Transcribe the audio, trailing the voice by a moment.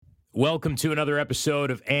Welcome to another episode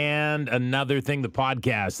of And Another Thing, the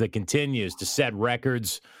podcast that continues to set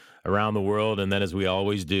records around the world. And then, as we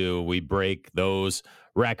always do, we break those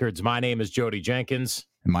records. My name is Jody Jenkins.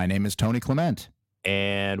 And my name is Tony Clement.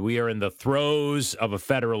 And we are in the throes of a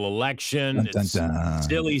federal election. Dun, dun, It's dun.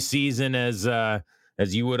 silly season, as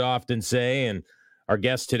you would often say. And our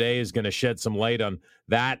guest today is going to shed some light on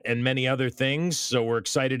that and many other things. So we're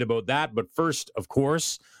excited about that. But first, of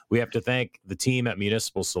course, we have to thank the team at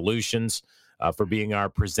Municipal Solutions for being our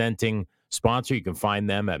presenting sponsor. You can find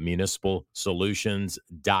them at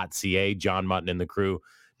municipalsolutions.ca. John Mutton and the crew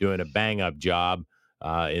doing a bang-up job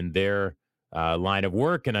in their line of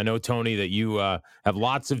work. And I know, Tony, that you have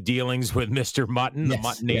lots of dealings with Mr. Mutton, the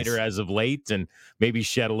Muttonator, as of late, and maybe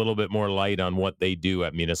shed a little bit more light on what they do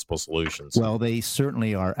at Municipal Solutions. Well, they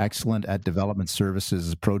certainly are excellent at development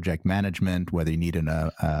services, project management, whether you need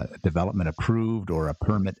a development approved or a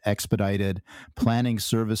permit expedited, planning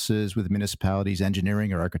services with municipalities,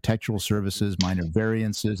 engineering or architectural services, minor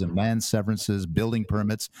variances and land severances, building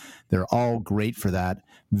permits. They're all great for that.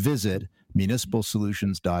 Visit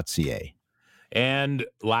municipalsolutions.ca. And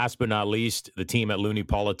last but not least, the team at Looney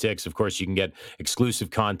Politics. Of course, you can get exclusive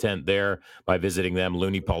content there by visiting them,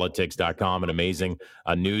 looneypolitics.com, an amazing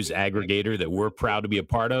news aggregator that we're proud to be a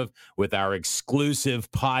part of with our exclusive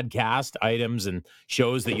podcast items and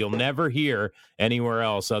shows that you'll never hear anywhere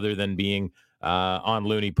else other than being on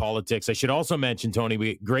Looney Politics. I should also mention, Tony,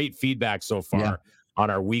 we great feedback so far on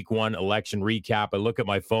our week one election recap. I look at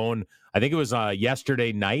my phone. I think it was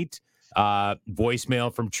yesterday night.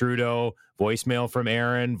 Voicemail from Trudeau, voicemail from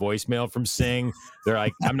Aaron, voicemail from Singh. They're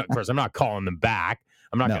like, I'm not calling them back.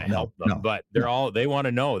 I'm not going to help them, but they want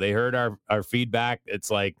to know. They heard our feedback.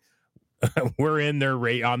 It's like we're in their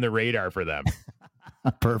on the radar for them.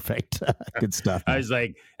 Perfect. Good stuff. I was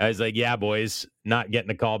like, yeah, boys, not getting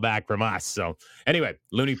a call back from us. So anyway,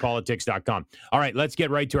 looneypolitics.com. All right, let's get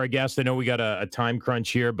right to our guest. I know we got a time crunch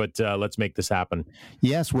here, but let's make this happen.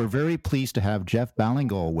 Yes, we're very pleased to have Jeff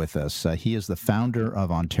Ballingall with us. He is the founder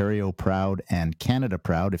of Ontario Proud and Canada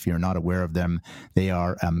Proud. If you're not aware of them, they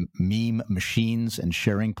are meme machines and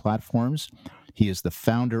sharing platforms. He is the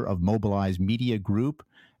founder of Mobilize Media Group.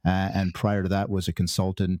 And prior to that was a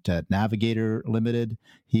consultant at Navigator Limited.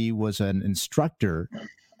 He was an instructor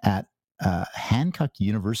at Hancock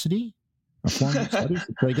University. Did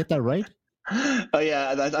I get that right? Oh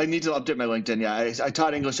yeah, I need to update my LinkedIn. Yeah, I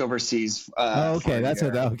taught English overseas. Okay, that's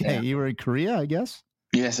it. Okay, yeah. You were in Korea, I guess.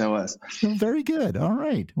 Yes, I was. Very good. All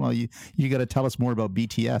right. Well, you got to tell us more about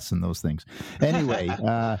BTS and those things. Anyway,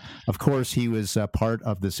 of course, he was part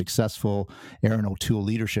of the successful Aaron O'Toole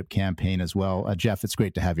leadership campaign as well. Jeff, it's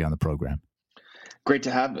great to have you on the program. Great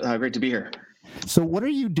to be here. So what are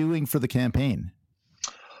you doing for the campaign?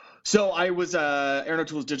 So I was Aaron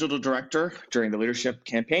O'Toole's digital director during the leadership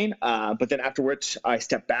campaign, but then afterwards I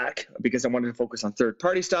stepped back because I wanted to focus on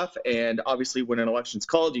third-party stuff. And obviously, when an election's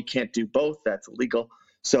called, you can't do both. That's illegal.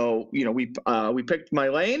 So we picked my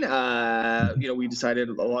lane. We decided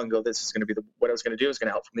long ago this is going to be what I was going to do. I was going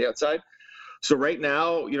to help from the outside. So right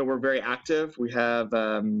now, we're very active. We have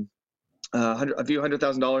a few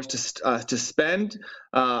 $100,000 to spend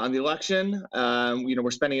on the election.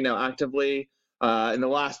 We're spending it now actively. In the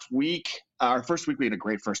last week, our first week, we had a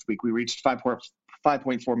great first week. We reached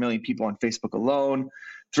 5.4 million people on Facebook alone,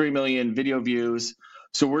 3 million video views.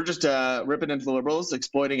 So we're just ripping into the Liberals,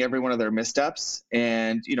 exploiting every one of their missteps.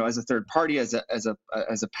 And, as a third party, as a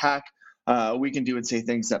PAC, we can do and say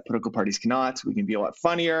things that political parties cannot. We can be a lot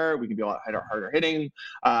funnier. We can be a lot harder hitting.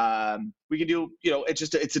 We can do,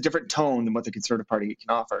 it's a different tone than what the Conservative Party can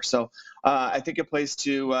offer. So I think it plays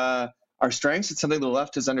to our strengths. It's something the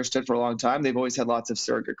left has understood for a long time. They've always had lots of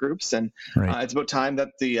surrogate groups, and it's about time that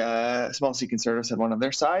the small C Conservatives had one on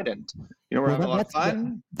their side. And we're having a lot of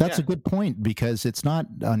fun. That's a good point, because it's not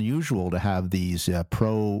unusual to have these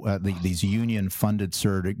these union-funded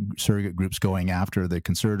surrogate groups going after the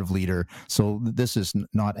Conservative leader. So this is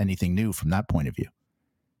not anything new from that point of view.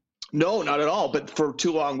 No, not at all. But for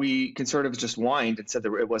too long, we Conservatives just whined and said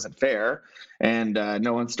that it wasn't fair, and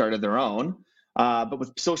no one started their own. But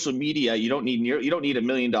with social media, you don't need $1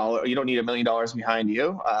 million. You don't need $1 million behind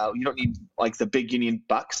you. You don't need like the big union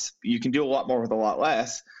bucks. You can do a lot more with a lot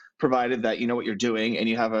less, provided that you know what you're doing and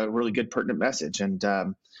you have a really good pertinent message. And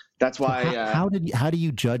that's why. So how do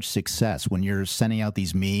you judge success when you're sending out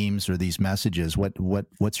these memes or these messages?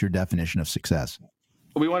 What's your definition of success?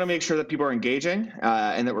 We want to make sure that people are engaging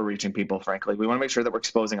and that we're reaching people, frankly. We want to make sure that we're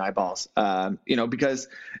exposing eyeballs, because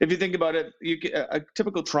if you think about it, a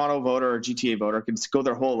typical Toronto voter or GTA voter can go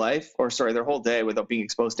their whole day without being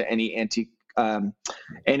exposed to any small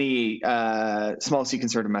C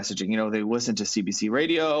conservative messaging. You know, they listen to CBC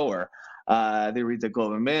radio, or they read the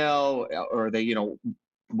Globe and Mail, or they,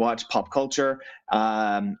 watch pop culture,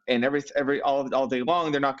 and all day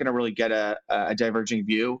long, they're not going to really get a diverging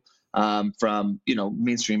view from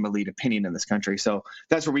mainstream elite opinion in this country. So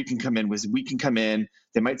that's where we can come in.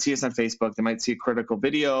 They might see us on Facebook, they might see a critical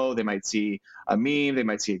video, they might see a meme, they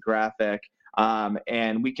might see a graphic,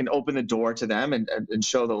 and we can open the door to them and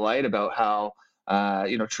show the light about how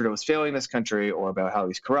Trudeau is failing this country, or about how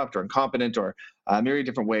he's corrupt or incompetent, or myriad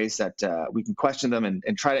different ways that we can question them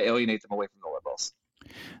and try to alienate them away from the Liberals.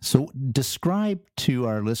 So describe to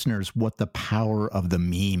our listeners what the power of the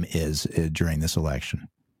meme is during this election.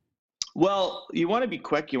 Well, you want to be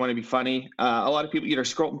quick, you want to be funny. A lot of people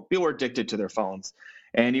people are addicted to their phones,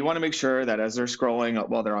 and you want to make sure that as they're scrolling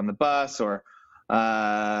while they're on the bus, or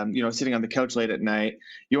sitting on the couch late at night,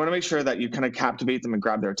 you want to make sure that you kind of captivate them and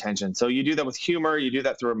grab their attention. So you do that with humor, you do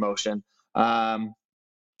that through emotion, and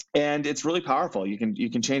it's really powerful. You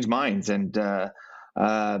can change minds, and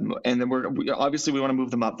then we obviously want to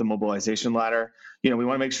move them up the mobilization ladder. We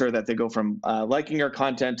want to make sure that they go from liking our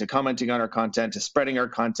content, to commenting on our content, to spreading our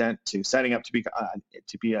content, to signing up to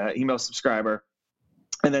be an email subscriber,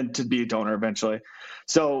 and then to be a donor eventually.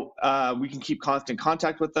 So we can keep constant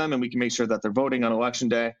contact with them, and we can make sure that they're voting on election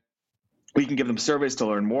day. We can give them surveys to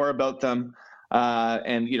learn more about them.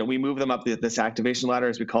 And we move them up this activation ladder,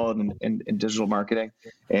 as we call it in digital marketing,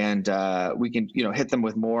 and we can hit them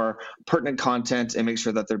with more pertinent content and make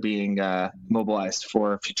sure that they're being mobilized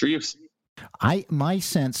for future use. My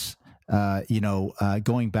sense,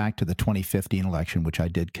 going back to the 2015 election, which I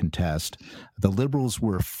did contest, the Liberals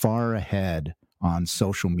were far ahead on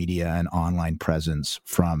social media and online presence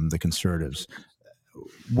from the Conservatives.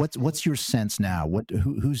 What's your sense now?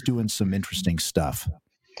 Who's doing some interesting stuff?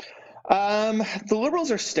 The Liberals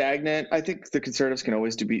are stagnant. I think the Conservatives can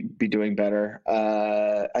always be doing better.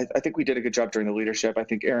 I think we did a good job during the leadership. I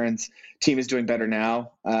think Aaron's team is doing better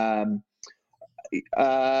now.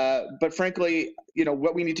 But frankly,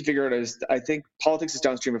 what we need to figure out is, I think politics is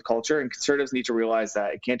downstream of culture, and Conservatives need to realize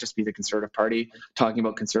that it can't just be the Conservative Party talking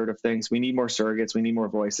about conservative things. We need more surrogates. We need more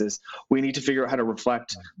voices. We need to figure out how to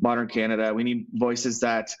reflect modern Canada. We need voices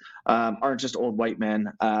that aren't just old white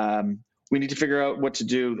men. We need to figure out what to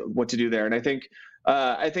do there. And I think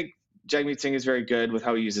Jagmeet Singh is very good with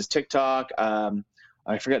how he uses TikTok.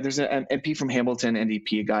 I forget, there's an MP from Hamilton,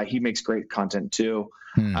 NDP guy. He makes great content too.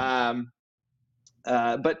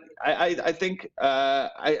 But I think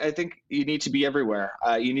you need to be everywhere.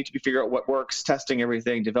 You need to figure out what works, testing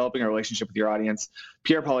everything, developing a relationship with your audience.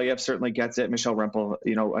 Pierre Poilievre certainly gets it. Michelle Rempel,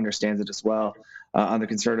 understands it as well on the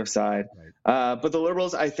Conservative side. But the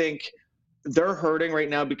Liberals, I think, they're hurting right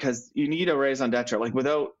now because you need a raison d'etre. Like,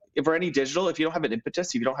 for any digital, if you don't have an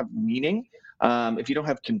impetus, if you don't have meaning, if you don't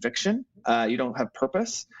have conviction, you don't have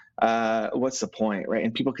purpose, what's the point, right?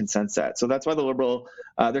 And people can sense that. So that's why the Liberal,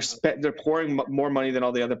 they're pouring more money than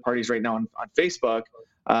all the other parties right now on Facebook,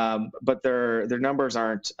 but their numbers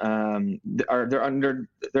aren't their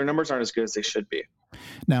numbers aren't as good as they should be.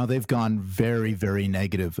 Now, they've gone very, very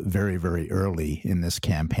negative very, very early in this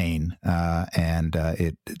campaign, and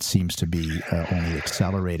it seems to be only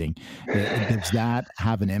accelerating. Does that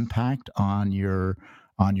have an impact on your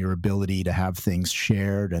ability to have things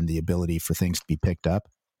shared and the ability for things to be picked up?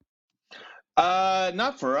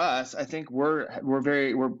 Not for us. I think we're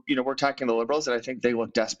attacking the Liberals, and I think they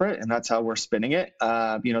look desperate, and that's how we're spinning it.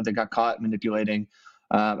 They got caught manipulating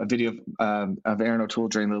a video of Aaron O'Toole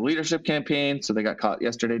during the leadership campaign. So they got caught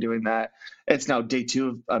yesterday doing that. It's now day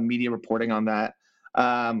 2 of media reporting on that.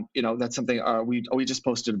 That's something we just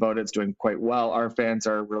posted about it. It's doing quite well. Our fans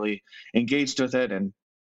are really engaged with it. And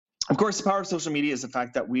of course, the power of social media is the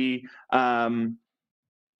fact that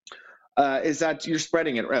is that you're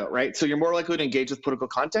spreading it out, right? So you're more likely to engage with political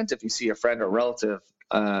content if you see a friend or relative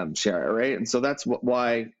share it, right? And so that's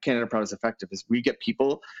why Canada Proud is effective, is we get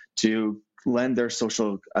people to lend their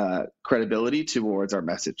social credibility towards our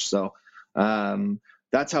message. So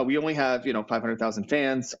that's how we only have 500,000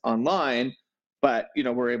 fans online, but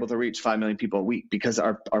we're able to reach 5 million people a week because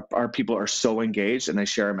our people are so engaged and they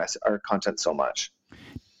share our content so much.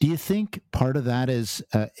 Do you think part of that is,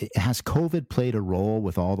 has COVID played a role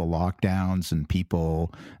with all the lockdowns and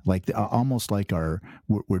people almost like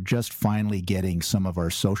we're just finally getting some of our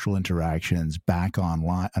social interactions back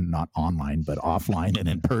online, not online, but offline and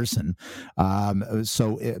in person.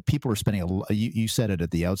 So people are spending you said it at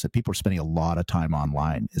the outset, people are spending a lot of time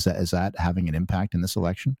online. Is that having an impact in this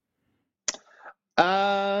election?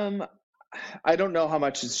 I don't know how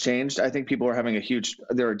much has changed. I think people are having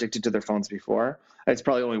they're addicted to their phones before. It's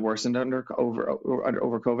probably only worsened over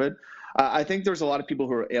COVID. I think there's a lot of people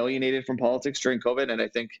who are alienated from politics during COVID, and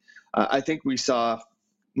I think we saw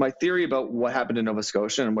my theory about what happened in Nova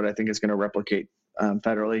Scotia and what I think is going to replicate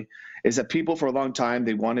federally is that people for a long time,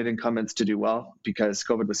 they wanted incumbents to do well because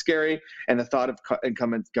COVID was scary, and the thought of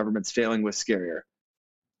incumbent governments failing was scarier.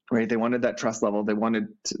 Right? They wanted that trust level. They wanted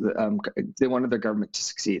their government to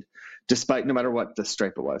succeed, despite no matter what the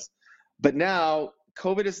stripe it was. But now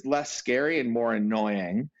COVID is less scary and more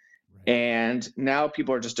annoying. And now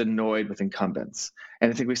people are just annoyed with incumbents.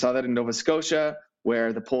 And I think we saw that in Nova Scotia,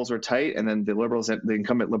 where the polls were tight, and then the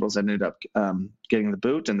incumbent Liberals ended up getting the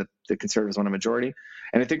boot, and the Conservatives won a majority.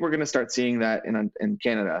 And I think we're going to start seeing that in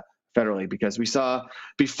Canada federally, because we saw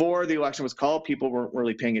before the election was called, people weren't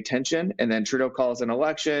really paying attention, and then Trudeau calls an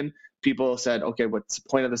election. People said, "Okay, what's the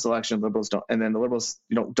point of this election?" Liberals don't, and then the Liberals,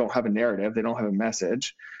 don't have a narrative. They don't have a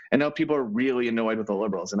message, and now people are really annoyed with the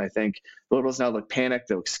Liberals. And I think the Liberals now look panicked.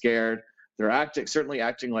 They look scared. They're certainly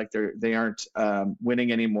acting like they aren't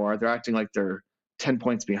winning anymore. They're acting like they're 10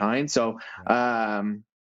 points behind. So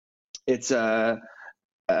it's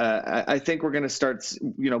I think we're going to start,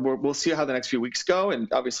 we'll see how the next few weeks go. And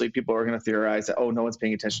obviously people are going to theorize that, no one's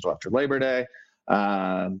paying attention till after Labor Day.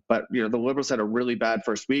 But, the Liberals had a really bad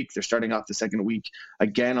first week. They're starting off the second week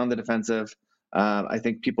again on the defensive. I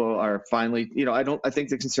think people are finally, I think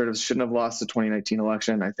the Conservatives shouldn't have lost the 2019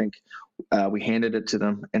 election. I think we handed it to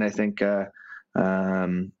them. And I think,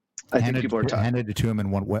 think people are handed it to him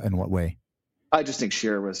in what way? I just think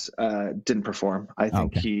Scheer didn't perform. I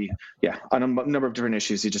think on a number of different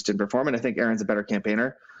issues, he just didn't perform. And I think Aaron's a better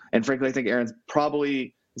campaigner. And frankly, I think Aaron's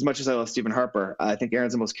probably, as much as I love Stephen Harper, I think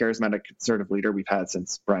Aaron's the most charismatic Conservative leader we've had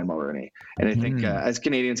since Brian Mulroney. And I think as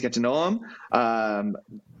Canadians get to know him,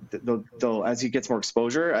 as he gets more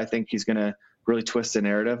exposure, I think he's going to really twist the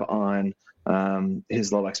narrative on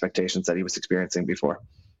his low expectations that he was experiencing before.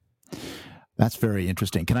 That's very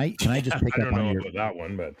interesting. Can I just pick I up don't on know your... about that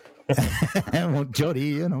one, but well,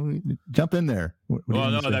 Jody, jump in there.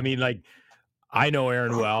 I mean, like, I know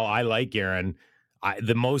Aaron well. I like Aaron.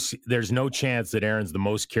 There's no chance that Aaron's the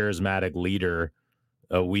most charismatic leader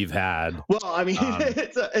we've had. Well, I mean,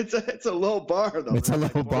 it's a low bar, though. It's a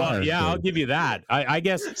low bar. Well, yeah, I'll give you that. I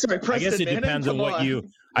guess. Sorry, I guess it depends on what you.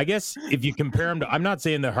 I guess if you compare him to, I'm not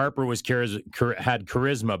saying that Harper had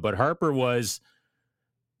charisma, but Harper was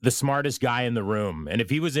the smartest guy in the room. And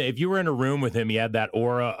if you were in a room with him, he had that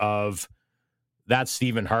aura of, that's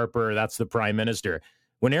Stephen Harper, that's the Prime Minister.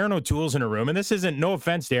 When Aaron O'Toole's in a room, and this isn't, no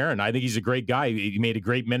offense to Aaron, I think he's a great guy. He made a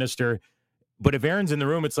great minister. But if Aaron's in the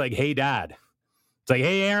room, it's like, hey, Dad. It's like,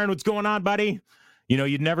 hey, Aaron, what's going on, buddy?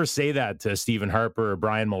 You'd never say that to Stephen Harper or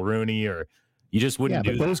Brian Mulroney, or you just wouldn't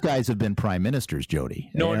do that. But those guys have been prime ministers, Jody.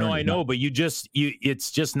 No, I know, but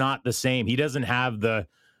it's just not the same. He doesn't have the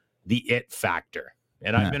it factor.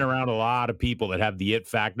 And I've been around a lot of people that have the it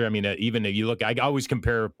factor. I mean, even if you look, I always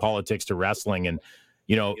compare politics to wrestling, and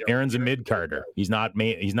Aaron's a mid-carder. He's not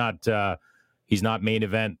main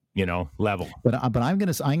event, level. But I'm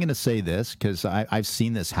gonna say this because I've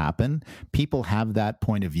seen this happen. People have that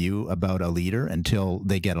point of view about a leader until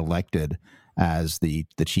they get elected as the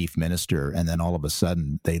chief minister, and then all of a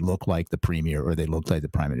sudden they look like the premier or they look like the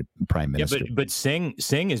prime minister. Yeah, but Singh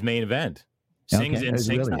is main event. Singh's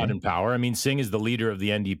not in power. I mean, Singh is the leader of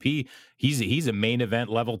the NDP. He's a main event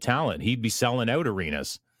level talent. He'd be selling out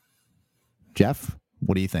arenas. Jeff,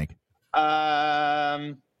 what do you think?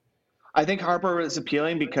 I think Harper was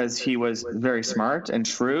appealing because he was very smart and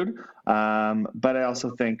shrewd. But I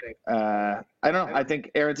also think I don't know. I think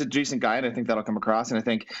Aaron's a decent guy, and I think that'll come across. And I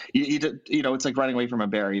think it's like running away from a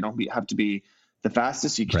bear. You don't have to be the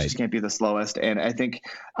fastest. You just can't be the slowest. And I think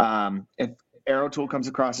if Aaron O'Toole comes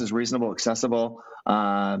across as reasonable, accessible,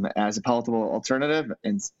 as a palatable alternative,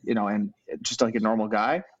 and just like a normal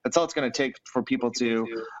guy, that's all it's going to take for people to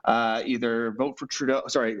either vote for Trudeau.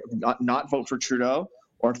 Sorry, not vote for Trudeau,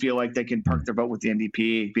 or feel like they can park their vote with the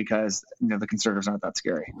NDP because the Conservatives aren't that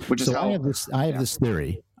scary. Which is how I have this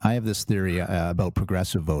theory. I have this theory about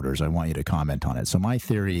progressive voters. I want you to comment on it. So my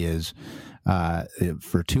theory is,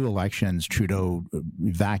 for 2 elections, Trudeau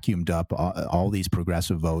vacuumed up all these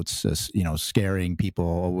progressive votes, scaring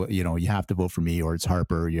people. You have to vote for me, or it's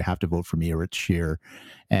Harper. You have to vote for me, or it's Scheer.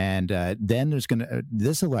 And then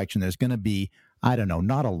this election, there's going to be, I don't know,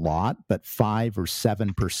 not a lot, but 5 or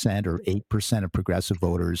 7% or 8% of progressive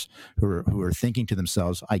voters who are thinking to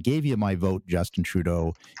themselves, I gave you my vote, Justin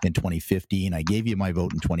Trudeau, in 2015. I gave you my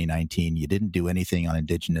vote in 2019. You didn't do anything on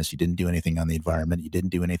Indigenous. You didn't do anything on the environment. You didn't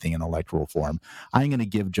do anything in electoral reform. I'm going to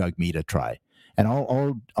give Jagmeet a try. And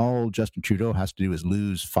all Justin Trudeau has to do is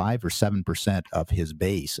lose 5 or 7% of his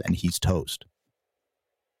base, and he's toast.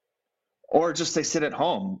 Or just they sit at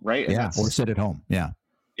home, right? And Yeah, or sit at home. Yeah.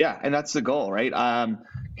 Yeah, and that's the goal, right?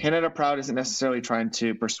 Canada Proud isn't necessarily trying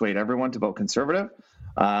to persuade everyone to vote Conservative.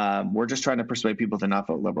 We're just trying to persuade people to not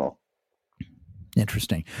vote Liberal.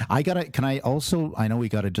 Interesting. I know we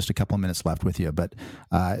got just a couple of minutes left with you, but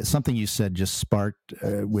something you said just sparked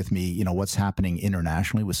with me, what's happening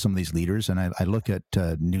internationally with some of these leaders. And I look at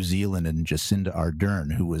New Zealand and Jacinda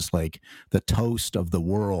Ardern, who was like the toast of the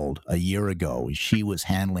world a year ago. She was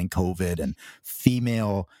handling COVID, and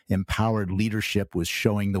female empowered leadership was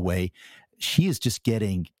showing the way. She is just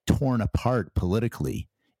getting torn apart politically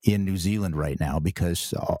in New Zealand right now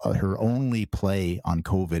because her only play on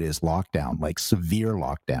COVID is lockdown, like severe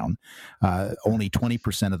lockdown. Only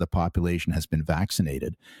 20% of the population has been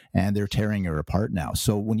vaccinated, and they're tearing her apart now.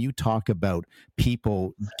 So when you talk about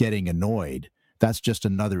people getting annoyed, that's just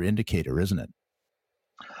another indicator, isn't it?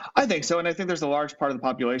 I think so. And I think there's a large part of the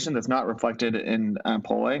population that's not reflected in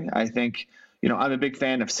polling. I think, I'm a big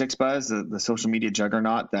fan of SixBuzz, the social media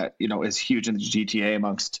juggernaut that, is huge in the GTA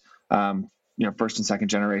amongst first and second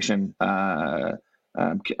generation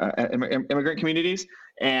immigrant communities.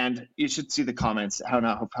 And you should see the comments,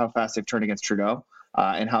 how fast they've turned against Trudeau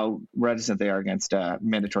and how reticent they are against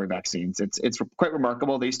mandatory vaccines. It's quite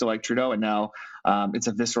remarkable. They used to like Trudeau, and now it's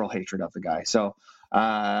a visceral hatred of the guy. So,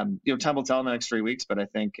 time will tell in the next 3 weeks, but I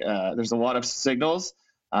think there's a lot of signals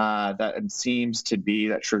that it seems to be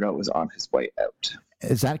that Trudeau was on his way out.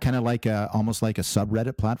 Is that kind of like almost like a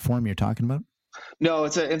subreddit platform you're talking about? No,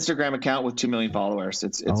 it's an Instagram account with 2 million followers.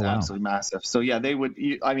 It's absolutely massive. So yeah,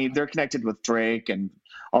 they're connected with Drake and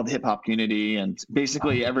all the hip hop community, and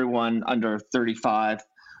basically everyone under 35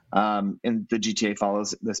 in the GTA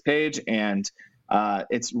follows this page. And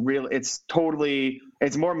it's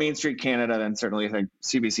more Main Street Canada than certainly I think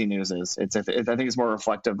CBC News is. I think it's more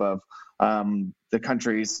reflective of the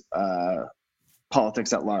country's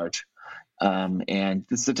politics at large. And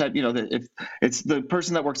it's the type, it's the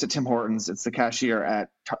person that works at Tim Hortons, it's the cashier at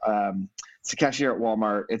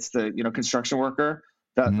Walmart, it's the construction worker.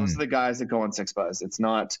 Those are the guys that go on SixBuzz. It's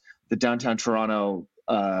not the downtown Toronto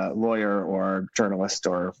lawyer or journalist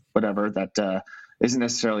or whatever that isn't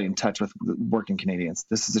necessarily in touch with working Canadians.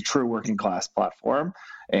 This is a true working class platform,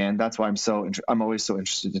 and that's why I'm always so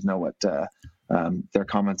interested to know what their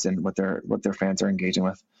comments and what their fans are engaging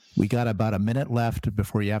with. We got about a minute left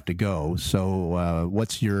before you have to go. So,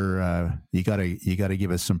 what's your? You gotta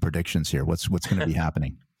give us some predictions here. What's going to be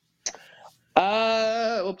happening?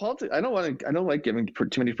 Well, politics. I don't like giving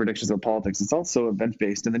too many predictions of politics. It's also event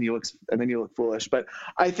based, and then you look foolish. But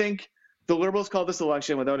I think the Liberals called this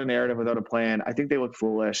election without a narrative, without a plan. I think they look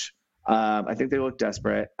foolish. I think they look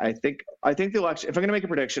desperate. I think the election. If I'm going to make a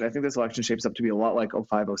prediction, I think this election shapes up to be a lot like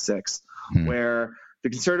 05-06, where the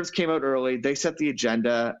Conservatives came out early. They set the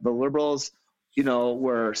agenda. The Liberals,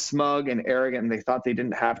 were smug and arrogant, and they thought they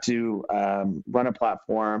didn't have to run a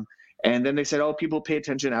platform. And then they said, "Oh, people pay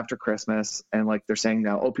attention after Christmas," and like they're saying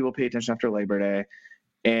now, "Oh, people pay attention after Labor Day."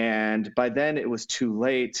 And by then it was too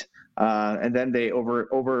late. And then they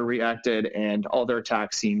overreacted, and all their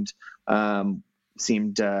attacks seemed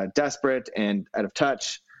desperate and out of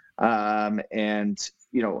touch. And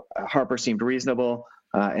Harper seemed reasonable.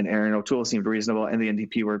 And Aaron O'Toole seemed reasonable, and the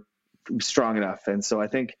NDP were strong enough. And so I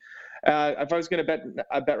think if I was going to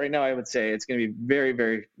bet right now, I would say it's going to be very,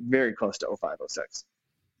 very, very close to 05-06.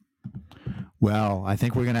 Well, I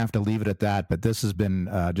think we're going to have to leave it at that. But this has been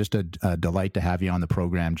just a delight to have you on the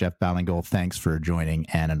program. Jeff Ballingall, thanks for joining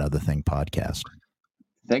And Another Thing podcast.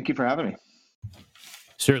 Thank you for having me.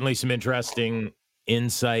 Certainly some interesting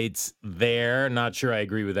insights there. Not sure I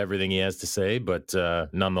agree with everything he has to say, but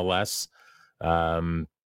nonetheless,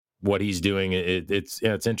 what he's doing,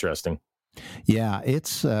 it's interesting. Yeah,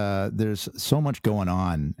 it's there's so much going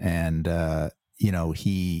on, and I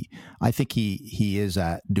think he is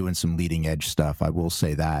doing some leading edge stuff. I will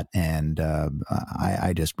say that, and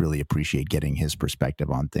I just really appreciate getting his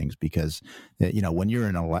perspective on things because when you're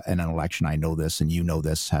in an election, I know this, and you know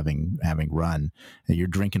this, having run, you're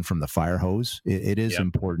drinking from the fire hose. It is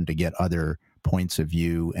important to get other points of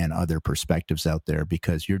view and other perspectives out there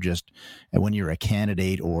because when you're a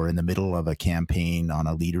candidate or in the middle of a campaign on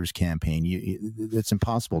a leader's campaign, it's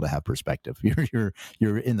impossible to have perspective. You're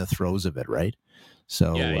in the throes of it, right?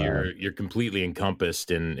 So yeah, you're completely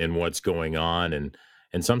encompassed in what's going on, and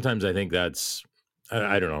sometimes I think that's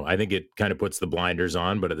I don't know. I think it kind of puts the blinders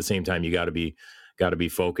on, but at the same time, you got to be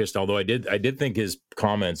focused. Although I did think his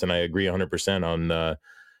comments, and I agree 100% on.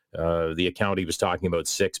 The account he was talking about,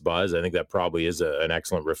 SixBuzz, I think that probably is an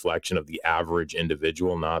excellent reflection of the average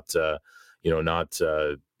individual, not not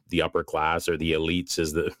the upper class or the elites,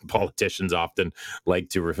 as the politicians often like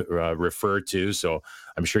to refer to. So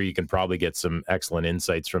I'm sure you can probably get some excellent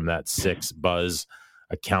insights from that Six Buzz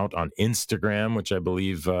account on Instagram, which I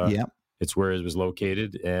believe it's where it was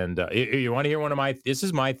located. And you want to hear this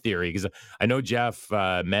is my theory, because I know Jeff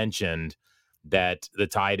mentioned that the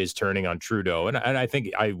tide is turning on Trudeau. And I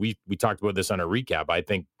think we talked about this on a recap. I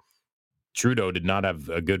think Trudeau did not have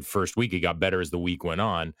a good first week. He got better as the week went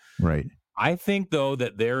on. Right. I think, though,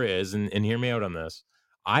 that there is, and hear me out on this,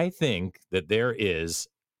 I think that there is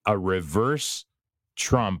a reverse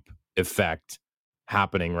Trump effect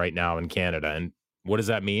happening right now in Canada. And what does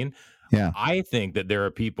that mean? Yeah. I think that there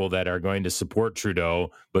are people that are going to support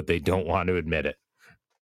Trudeau, but they don't want to admit it.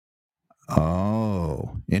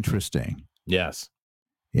 Oh, interesting. Yes.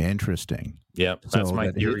 Interesting. Yep. That's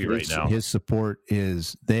my theory right now. His support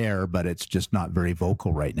is there, but it's just not very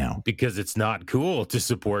vocal right now. Because it's not cool to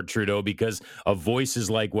support Trudeau because of voices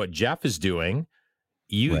like what Jeff is doing.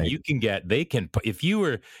 You can get, if you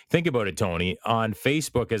were, think about it, Tony, on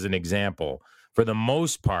Facebook as an example, for the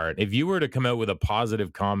most part, if you were to come out with a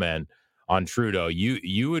positive comment on Trudeau,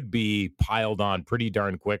 you would be piled on pretty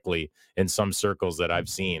darn quickly in some circles that I've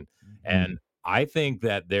seen. And I think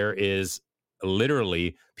that there is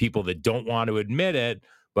literally people that don't want to admit it,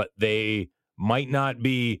 but they might not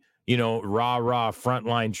be, rah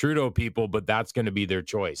frontline Trudeau people, but that's going to be their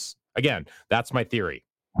choice. Again, that's my theory.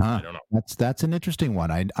 I don't know. That's an interesting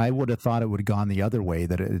one. I would have thought it would have gone the other way,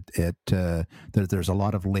 that that there's a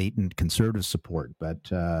lot of latent conservative support, but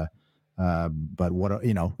what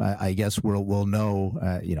I guess we'll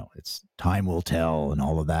know. It's time will tell and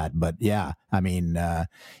all of that. But yeah, I mean,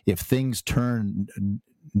 if things turn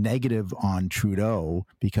negative on Trudeau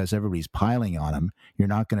because everybody's piling on him, you're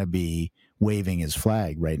not going to be waving his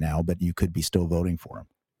flag right now, but you could be still voting for him.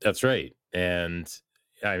 That's right. And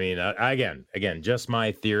I mean, again, just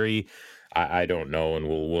my theory. I don't know, and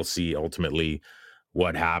we'll see ultimately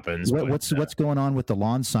what happens. What's going on with the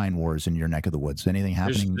lawn sign wars in your neck of the woods? Anything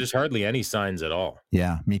happening? There's hardly any signs at all.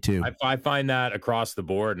 Yeah, me too. I find that across the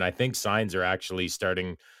board, and I think signs are actually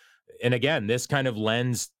starting. And again, this kind of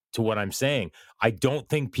lends to what I'm saying. I don't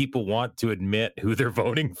think people want to admit who they're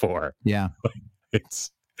voting for. Yeah, I'm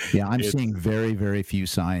it's seeing very, very few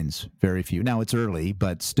signs. Very few. Now it's early,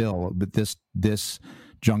 but still, this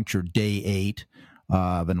juncture, day 8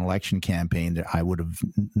 of an election campaign, I would have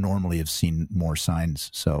normally have seen more signs.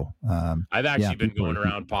 So I've actually been going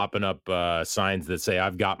around popping up signs that say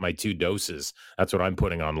I've got my 2 doses. That's what I'm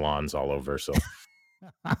putting on lawns all over. So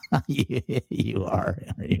you are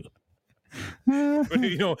you?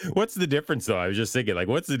 But, what's the difference, though? I was just thinking,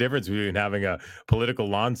 what's the difference between having a political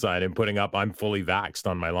lawn sign and putting up "I'm fully vaxxed"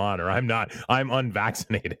 on my lawn, or I'm not, I'm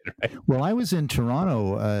unvaccinated, right? Well, I was in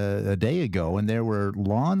Toronto a day ago, and there were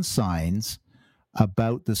lawn signs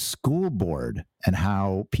about the school board and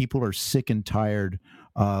how people are sick and tired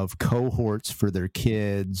of cohorts for their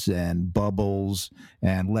kids and bubbles,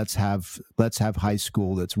 and let's have high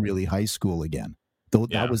school that's really high school again.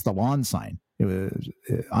 That was the lawn sign. It was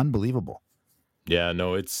unbelievable. Yeah,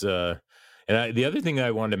 no, it's the other thing that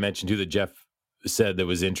I wanted to mention too that Jeff said that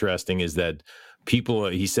was interesting is that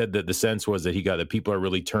he said that the sense was that people are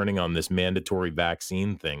really turning on this mandatory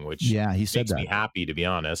vaccine thing, which he said makes me happy, to be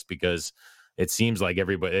honest, because it seems like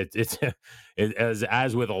everybody,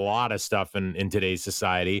 as with a lot of stuff in today's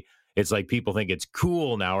society, it's like people think it's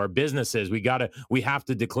cool now, or businesses, we have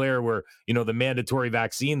to declare we're, the mandatory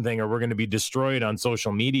vaccine thing, or we're going to be destroyed on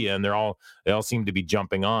social media. And they all seem to be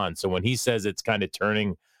jumping on. So when he says it's kind of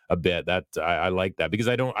turning a bit, that I like that, because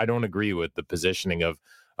I don't agree with the positioning of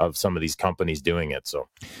some of these companies doing it. So,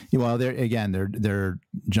 well, they're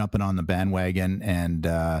jumping on the bandwagon, and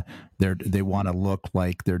they want to look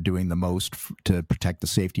like they're doing the most to protect the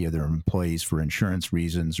safety of their employees for insurance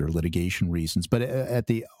reasons or litigation reasons. But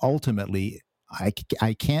ultimately,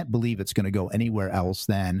 I can't believe it's going to go anywhere else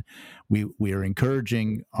than we are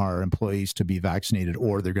encouraging our employees to be vaccinated,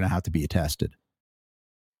 or they're going to have to be tested.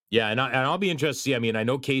 Yeah, and I'll be interested to see. I mean, I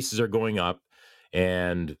know cases are going up,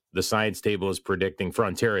 and the science table is predicting, for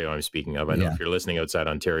Ontario, I'm speaking of. I know if you're listening outside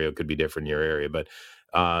Ontario, it could be different in your area. But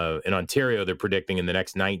in Ontario, they're predicting in the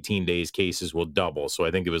next 19 days, cases will double. So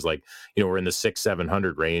I think it was we're in the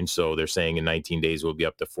 600-700 range. So they're saying in 19 days, we'll be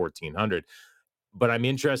up to 1,400. But I'm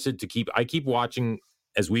interested I keep watching,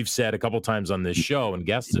 as we've said a couple times on this show, and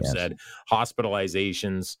guests have said,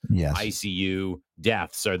 hospitalizations, ICU,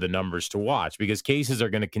 deaths are the numbers to watch, because cases are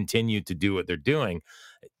going to continue to do what they're doing.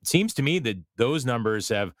 It seems to me that those numbers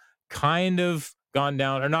have kind of gone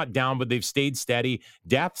down, or not down, but they've stayed steady.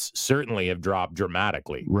 Deaths certainly have dropped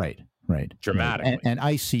dramatically. Right. Right. dramatically. And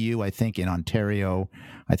ICU, I think in Ontario,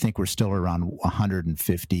 I think we're still around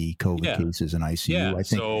 150 COVID cases in ICU. Yeah. I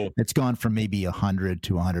think it's gone from maybe 100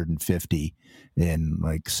 to 150 in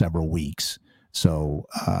like several weeks. So,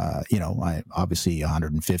 obviously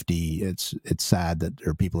 150, it's sad that there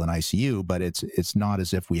are people in ICU, but it's not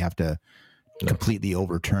as if we have to completely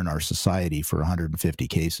overturn our society for 150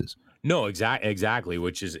 cases. No, exactly,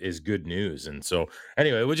 which is good news. And so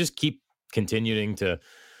anyway, we'll just keep continuing to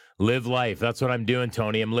live life. That's what I'm doing,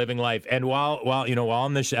 Tony. I'm living life. And while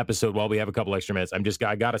on this episode, while we have a couple extra minutes,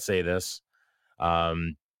 I got to say this,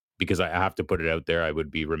 because I have to put it out there. I would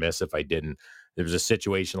be remiss if I didn't. There was a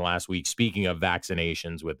situation last week, speaking of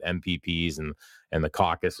vaccinations, with MPPs and the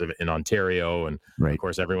caucus in Ontario. And Right. of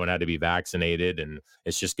course, everyone had to be vaccinated, and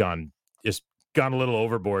it's just gone a little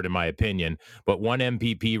overboard, in my opinion. But one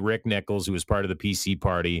MPP, Rick Nichols, who was part of the PC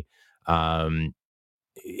party,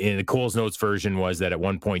 in the Coles Notes version, was that at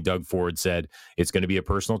one point Doug Ford said it's going to be a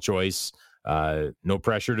personal choice, no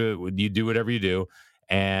pressure you do whatever you do.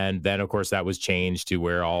 And then, of course, that was changed to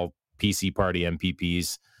where all PC party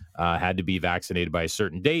MPPs had to be vaccinated by a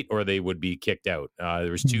certain date or they would be kicked out.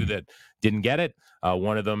 There was two that didn't get it.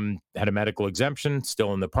 One of them had a medical exemption,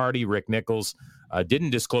 still in the party. Rick Nichols didn't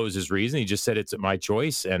disclose his reason. He just said it's my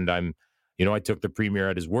choice, and I took the premier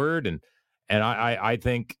at his word. And I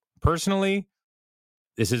think personally,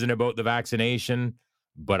 this isn't about the vaccination,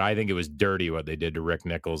 but I think it was dirty what they did to Rick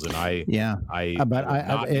Nichols, and I would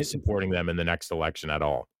not be supporting them in the next election at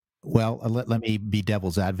all. Well, let me be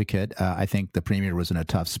devil's advocate. I think the premier was in a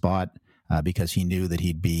tough spot because he knew that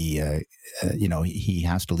he'd be, he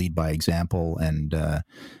has to lead by example, and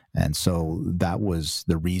so that was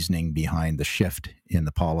the reasoning behind the shift in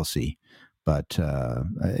the policy. But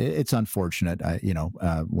it's unfortunate.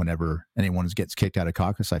 Whenever anyone gets kicked out of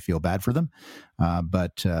caucus, I feel bad for them.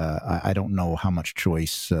 But I don't know how much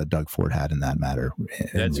choice Doug Ford had in that matter.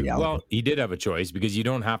 Well, he did have a choice, because you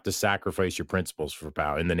don't have to sacrifice your principles for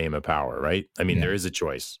power in the name of power, right? I mean, there is a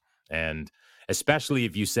choice. And especially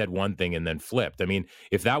if you said one thing and then flipped. I mean,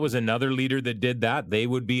 if that was another leader that did that, they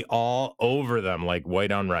would be all over them like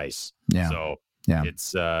white on rice. Yeah. So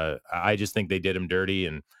it's I just think they did him dirty.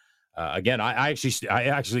 And again, I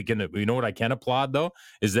actually can, what I can applaud though,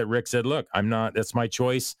 is that Rick said, look, I'm not, that's my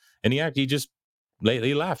choice. And he just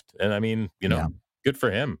lately left. And I mean, good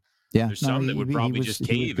for him. Yeah. There's some that would probably just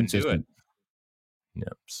cave and do it. Yeah.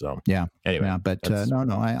 So anyway, but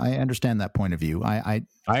I understand that point of view. I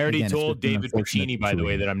already told David Piccini, by the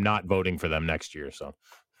way, that I'm not voting for them next year. So,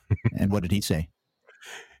 and what did he say?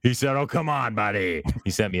 He said, "Oh, come on, buddy." He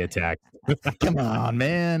sent me a text. Come on,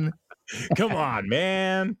 man. Come on,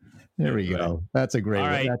 man. There we go. That's a great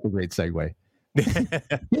segue.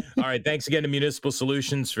 All right. Thanks again to Municipal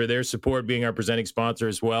Solutions for their support, being our presenting sponsor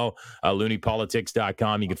as well.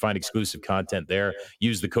 LooneyPolitics.com. You can find exclusive content there.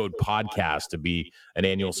 Use the code podcast to be an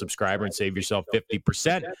annual subscriber and save yourself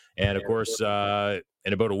 50%. And of course,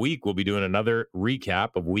 in about a week, we'll be doing another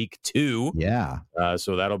recap of week 2. Yeah.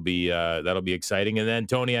 So that'll be exciting. And then,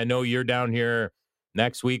 Tony, I know you're down here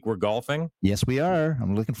next week. We're golfing. Yes, we are.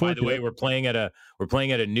 I'm looking forward to it. By the way, we're playing at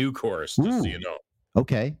a new course, just so you know.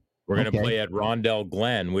 Okay. We're going to play at Rondell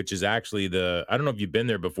Glen, which is actually I don't know if you've been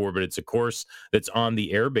there before, but it's a course that's on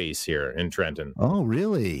the airbase here in Trenton. Oh,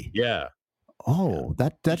 really? Yeah. Oh,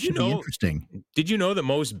 that should be interesting. Did you know that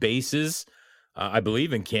most bases, I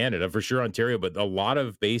believe in Canada, for sure Ontario, but a lot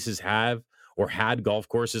of bases have or had golf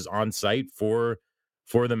courses on site for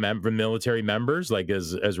the military members, like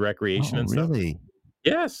as recreation and stuff? Really?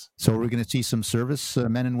 Yes. So we're going to see some service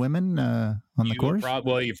men and women on the course?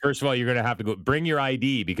 First of all, you're going to have to go bring your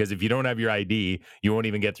ID, because if you don't have your ID, you won't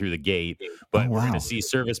even get through the gate. But we're going to see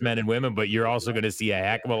service men and women, but you're also going to see a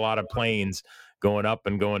heck of a lot of planes going up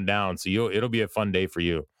and going down. So it'll be a fun day for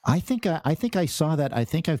you. I think I saw that. I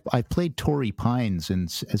think I've played Torrey Pines, and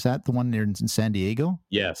is that the one near in San Diego?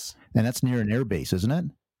 Yes. And that's near an air base, isn't it?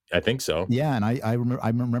 I think so. Yeah, and I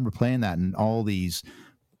remember playing that, and all these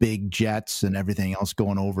big jets and everything else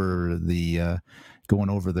going over the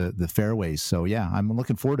fairways. So yeah, I'm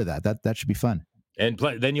looking forward to that. That should be fun. And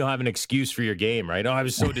then you'll have an excuse for your game, right? Oh, I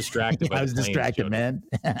was so distracted. I was distracted, man.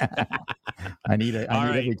 I need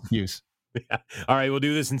every excuse. Yeah. All right, we'll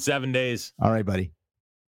do this in 7 days. All right, buddy.